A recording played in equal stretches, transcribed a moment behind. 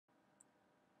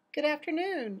Good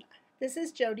afternoon. This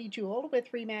is Jody Jewell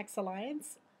with Remax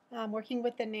Alliance. I'm working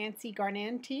with the Nanci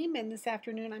team, and this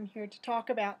afternoon I'm here to talk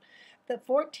about the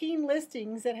 14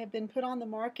 listings that have been put on the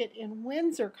market in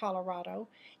Windsor, Colorado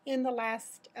in the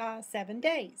last 7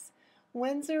 days.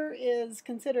 Windsor is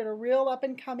considered a real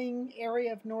up-and-coming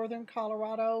area of northern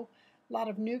Colorado. A lot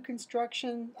of new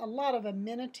construction, a lot of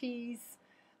amenities,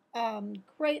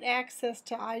 great access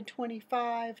to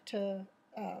I-25, to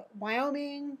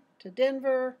Wyoming, to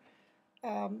Denver.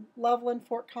 Loveland,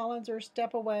 Fort Collins are a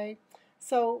step away.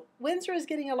 So Windsor is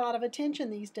getting a lot of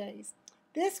attention these days.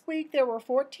 This week there were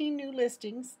 14 new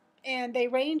listings, and they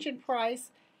range in price,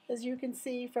 as you can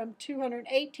see, from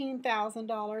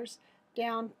 $218,000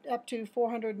 down up to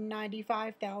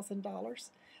 $495,000.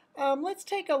 Let's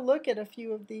take a look at a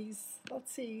few of these.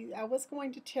 Let's see, I was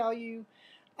going to tell you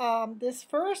this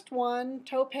first one,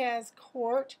 Topaz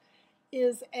Court,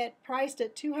 is priced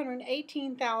at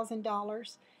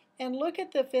 $218,000. And look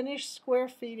at the finished square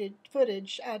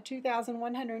footage,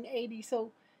 2,180.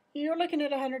 So you're looking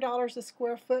at $100 a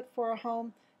square foot for a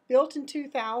home built in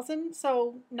 2000.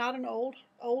 So not an old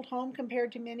home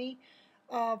compared to many.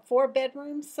 4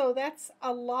 bedrooms. So that's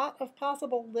a lot of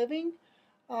possible living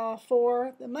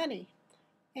for the money.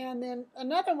 And then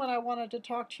another one I wanted to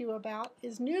talk to you about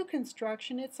is new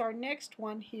construction. It's our next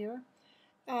one here.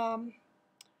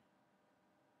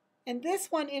 And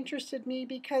this one interested me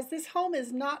because this home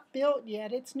is not built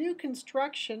yet. It's new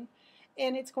construction,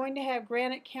 and it's going to have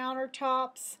granite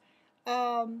countertops.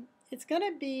 It's going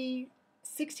to be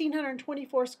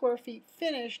 1,624 square feet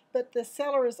finished, but the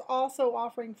seller is also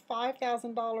offering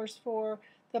 $5,000 for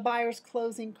the buyer's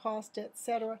closing cost,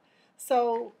 etc.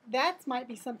 So that might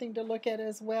be something to look at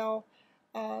as well.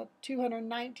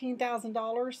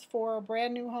 $219,000 for a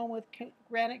brand new home with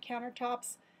granite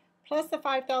countertops, plus the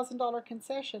 $5,000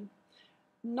 concession.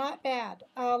 Not bad.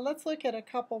 Let's look at a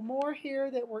couple more here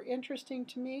that were interesting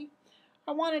to me.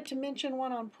 I wanted to mention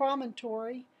one on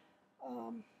Promontory.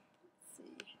 Let's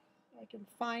see if I can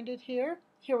find it here.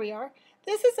 Here we are.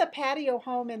 This is a patio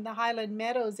home in the Highland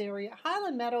Meadows area.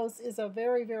 Highland Meadows is a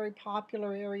very, very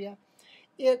popular area.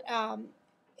 It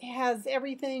has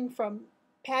everything from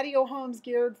patio homes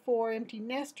geared for empty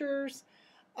nesters,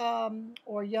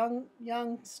 or young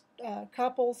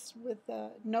couples with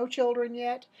no children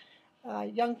yet,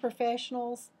 young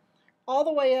professionals, all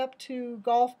the way up to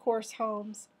golf course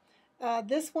homes.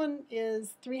 This one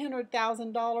is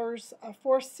 $300,000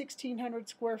 for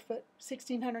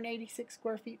 1,686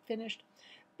 square feet finished,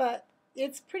 but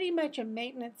it's pretty much a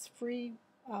maintenance-free,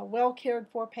 well cared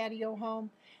for patio home,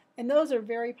 and those are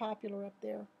very popular up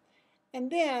there.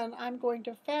 And then I'm going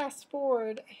to fast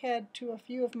forward ahead to a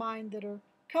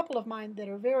couple of mine that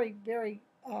are very, very,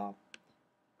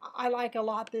 I like a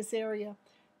lot this area.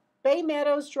 Bay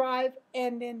Meadows Drive,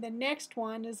 and then the next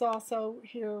one is also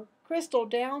here, Crystal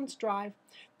Downs Drive.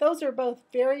 Those are both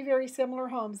very, very similar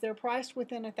homes. They're priced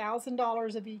within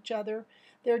 $1,000 of each other.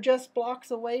 They're just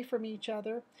blocks away from each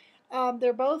other.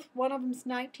 They're both, one of them's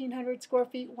 1,900 square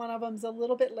feet, one of them's a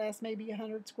little bit less, maybe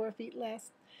 100 square feet less.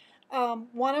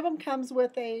 One of them comes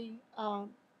with a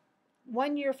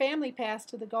 1-year family pass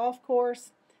to the golf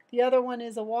course. The other one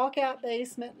is a walkout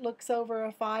basement, looks over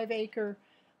a 5-acre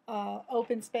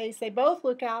open space. They both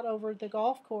look out over the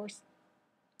golf course.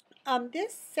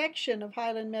 This section of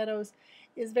Highland Meadows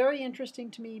is very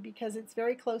interesting to me because it's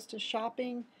very close to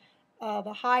shopping,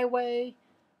 the highway.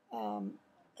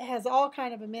 It has all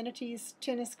kind of amenities,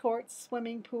 tennis courts,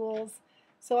 swimming pools.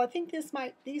 So I think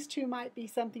these two might be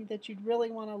something that you'd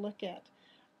really want to look at.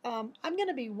 I'm going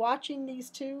to be watching these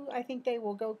two. I think they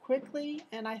will go quickly,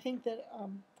 and I think that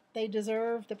they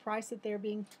deserve the price that they're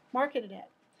being marketed at.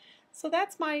 So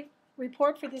that's my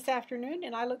report for this afternoon,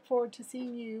 and I look forward to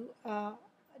seeing you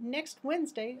next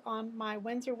Wednesday on my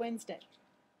Windsor Wednesday.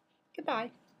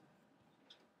 Goodbye.